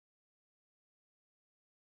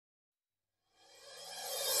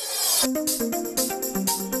After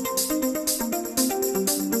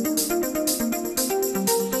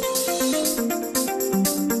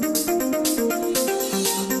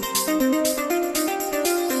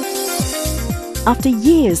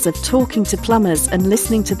years of talking to plumbers and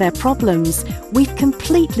listening to their problems, we've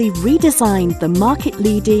completely redesigned the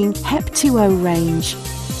market-leading Hep2O range.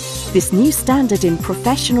 This new standard in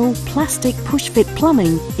professional plastic push-fit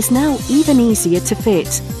plumbing is now even easier to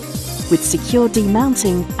fit, with secure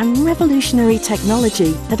demounting and revolutionary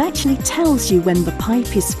technology that actually tells you when the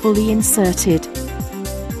pipe is fully inserted.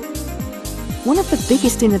 One of the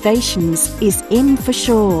biggest innovations is In for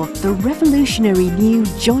Sure, the revolutionary new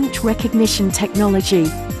joint recognition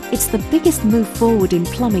technology. It's the biggest move forward in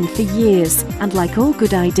plumbing for years, and like all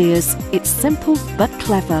good ideas, it's simple but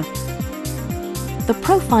clever. The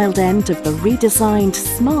profiled end of the redesigned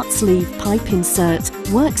Smart Sleeve pipe insert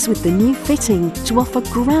works with the new fitting to offer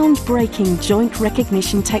groundbreaking joint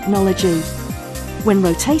recognition technology. When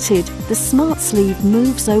rotated, the Smart Sleeve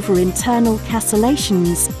moves over internal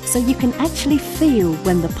cassellations so you can actually feel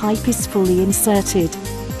when the pipe is fully inserted.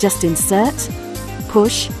 Just insert,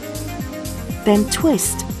 push, then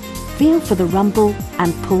twist, feel for the rumble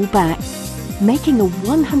and pull back. Making a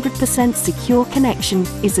 100% secure connection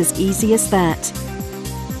is as easy as that.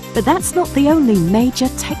 But that's not the only major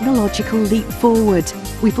technological leap forward.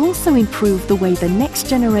 We've also improved the way the next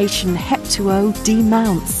generation Hep2O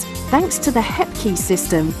demounts. Thanks to the Hep key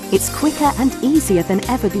system, it's quicker and easier than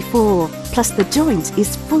ever before. Plus the joint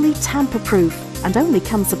is fully tamper-proof and only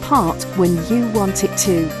comes apart when you want it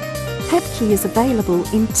to. Hep key is available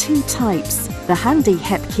in two types, the handy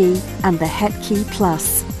Hep key and the Hep key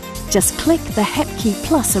Plus. Just click the Hep key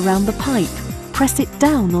Plus around the pipe, press it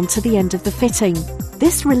down onto the end of the fitting.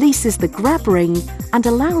 This releases the grab ring and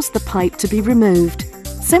allows the pipe to be removed.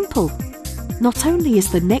 Simple. Not only is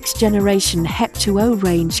the next generation Hep2O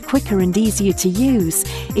range quicker and easier to use,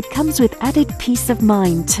 it comes with added peace of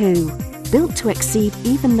mind too. Built to exceed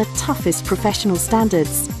even the toughest professional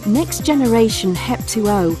standards, next generation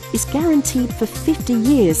Hep2O is guaranteed for 50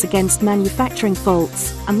 years against manufacturing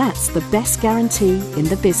faults, and that's the best guarantee in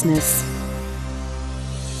the business.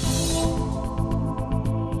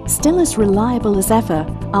 Still as reliable as ever,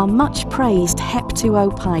 our much praised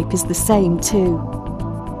Hep2O pipe is the same too.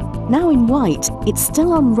 Now in white, it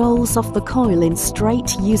still unrolls off the coil in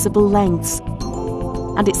straight, usable lengths.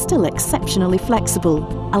 And it's still exceptionally flexible,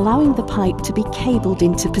 allowing the pipe to be cabled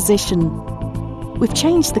into position. We've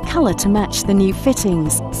changed the colour to match the new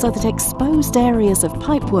fittings, so that exposed areas of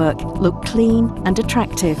pipework look clean and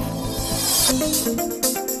attractive.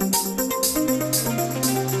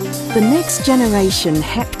 The next generation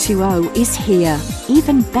Hep2O is here,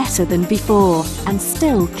 even better than before, and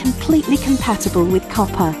still completely compatible with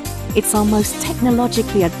copper. It's our most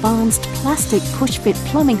technologically advanced plastic push-fit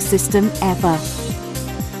plumbing system ever.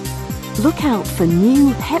 Look out for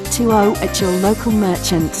new Hep2O at your local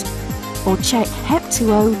merchant, or check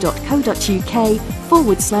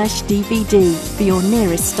hep2o.co.uk/DVD for your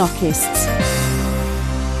nearest stockists.